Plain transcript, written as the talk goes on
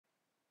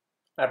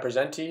I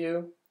present to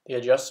you the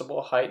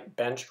adjustable height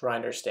bench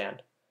grinder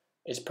stand.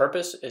 Its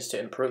purpose is to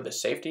improve the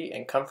safety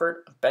and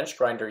comfort of bench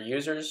grinder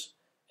users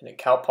in the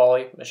Cal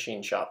Poly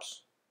machine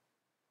shops.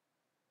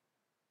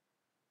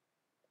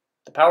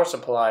 The power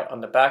supply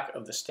on the back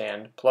of the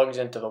stand plugs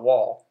into the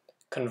wall,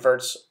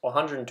 converts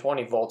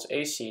 120 volts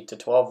AC to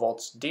 12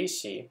 volts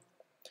DC,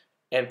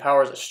 and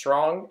powers a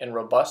strong and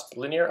robust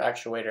linear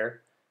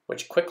actuator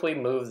which quickly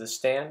moves the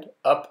stand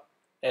up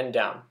and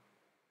down.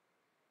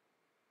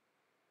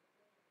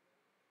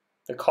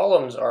 The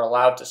columns are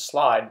allowed to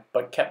slide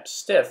but kept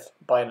stiff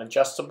by an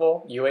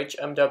adjustable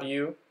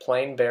UHMW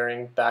plain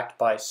bearing backed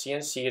by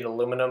CNC'd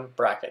aluminum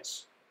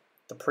brackets.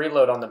 The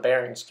preload on the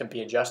bearings can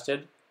be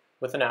adjusted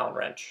with an Allen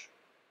wrench.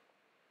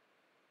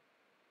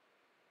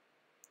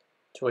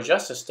 To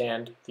adjust the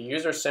stand, the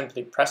user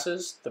simply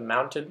presses the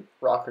mounted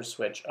rocker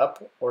switch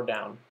up or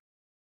down.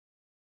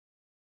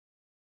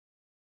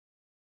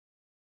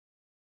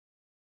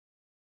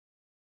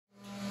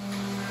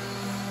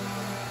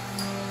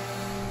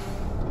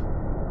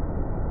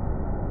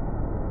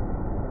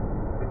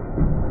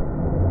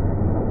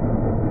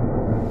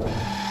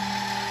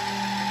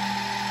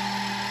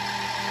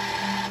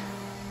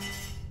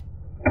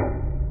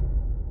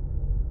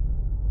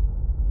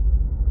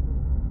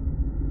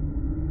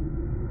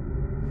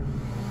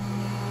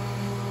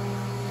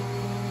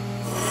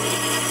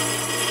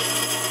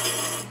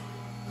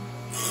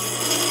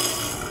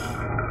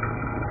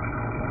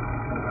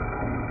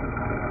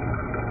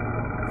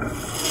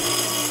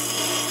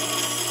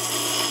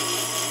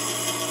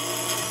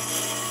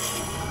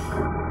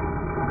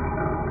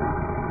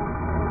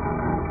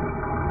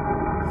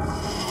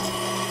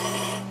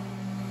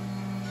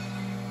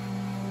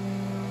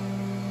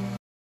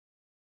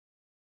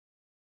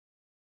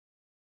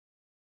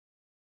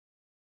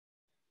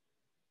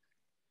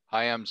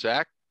 Hi, I'm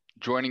Zach.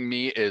 Joining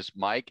me is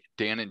Mike,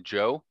 Dan, and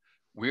Joe.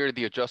 We are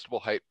the Adjustable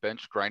Height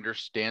Bench Grinder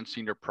Stand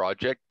Senior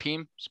Project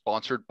team,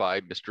 sponsored by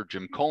Mr.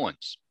 Jim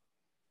Collins.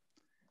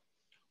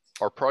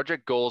 Our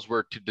project goals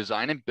were to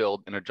design and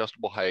build an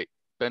adjustable height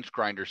bench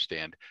grinder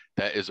stand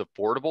that is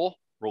affordable,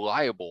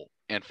 reliable,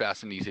 and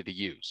fast and easy to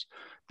use.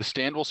 The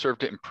stand will serve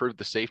to improve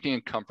the safety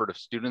and comfort of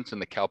students in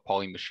the Cal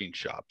Poly machine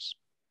shops.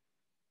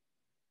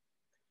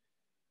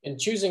 In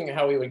choosing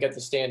how we would get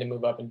the stand to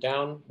move up and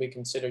down, we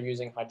consider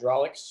using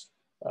hydraulics,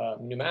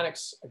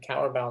 pneumatics, a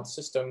counterbalance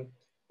system,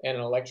 and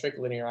an electric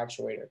linear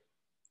actuator.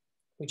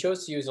 We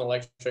chose to use an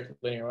electric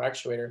linear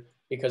actuator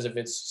because of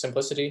its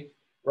simplicity,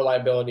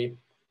 reliability,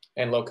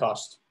 and low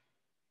cost.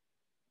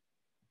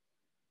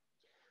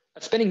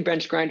 A spinning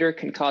bench grinder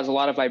can cause a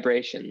lot of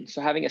vibration,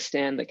 so having a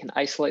stand that can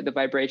isolate the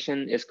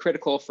vibration is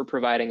critical for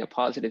providing a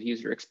positive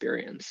user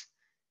experience.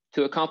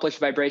 To accomplish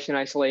vibration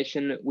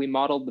isolation, we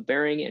modeled the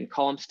bearing and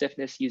column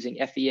stiffness using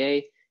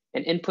FEA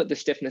and input the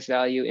stiffness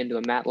value into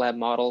a MATLAB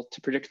model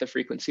to predict the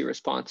frequency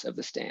response of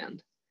the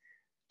stand.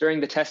 During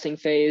the testing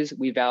phase,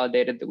 we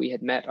validated that we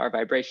had met our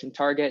vibration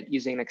target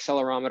using an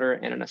accelerometer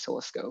and an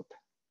oscilloscope.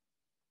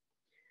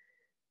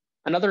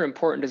 Another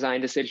important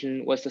design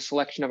decision was the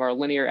selection of our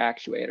linear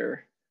actuator.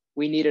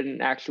 We needed an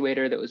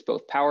actuator that was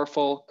both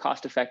powerful,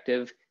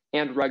 cost-effective,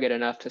 and rugged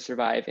enough to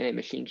survive in a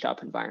machine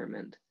shop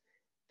environment.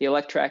 The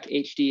Electrac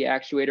HD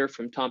actuator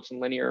from Thomson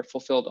Linear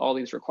fulfilled all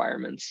these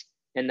requirements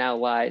and now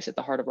lies at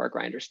the heart of our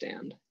grinder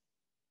stand.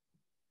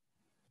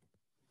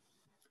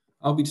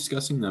 I'll be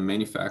discussing the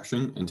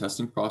manufacturing and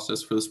testing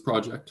process for this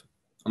project.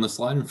 On the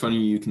slide in front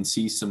of you, you can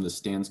see some of the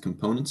stand's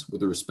components with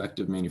the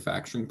respective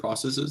manufacturing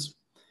processes.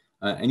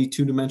 Any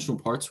two-dimensional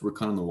parts were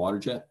cut on the water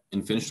jet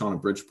and finished on a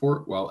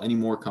Bridgeport, while any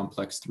more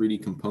complex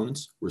 3D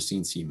components were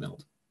CNC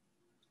milled.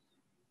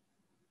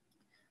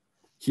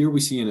 Here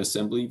we see an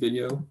assembly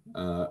video,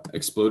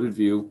 exploded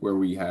view, where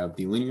we have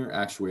the linear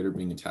actuator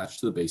being attached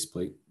to the base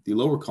plate, the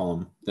lower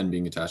column then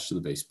being attached to the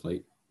base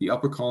plate, the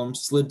upper column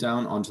slid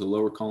down onto the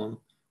lower column,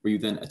 where you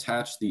then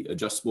attach the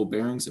adjustable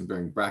bearings and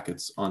bearing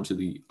brackets onto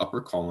the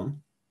upper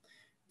column.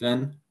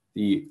 Then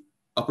the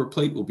upper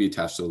plate will be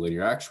attached to the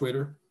linear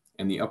actuator,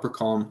 and the upper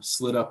column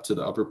slid up to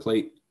the upper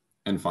plate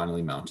and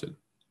finally mounted.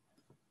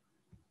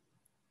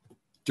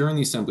 During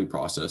the assembly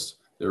process,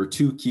 there were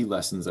two key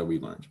lessons that we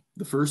learned.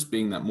 The first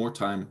being that more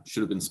time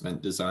should have been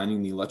spent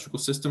designing the electrical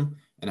system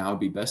and how it would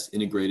be best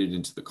integrated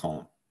into the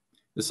column.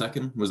 The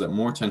second was that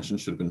more attention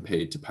should have been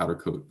paid to powder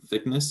coat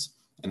thickness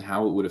and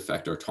how it would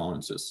affect our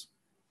tolerances.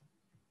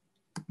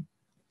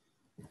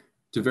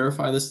 To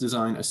verify this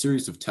design, a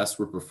series of tests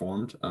were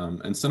performed,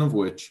 and some of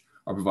which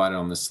are provided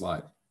on this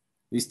slide.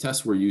 These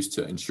tests were used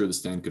to ensure the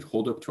stand could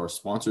hold up to our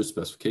sponsor's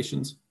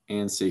specifications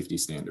and safety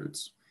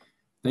standards.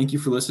 Thank you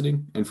for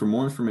listening, and for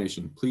more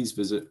information, please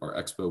visit our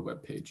Expo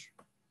webpage.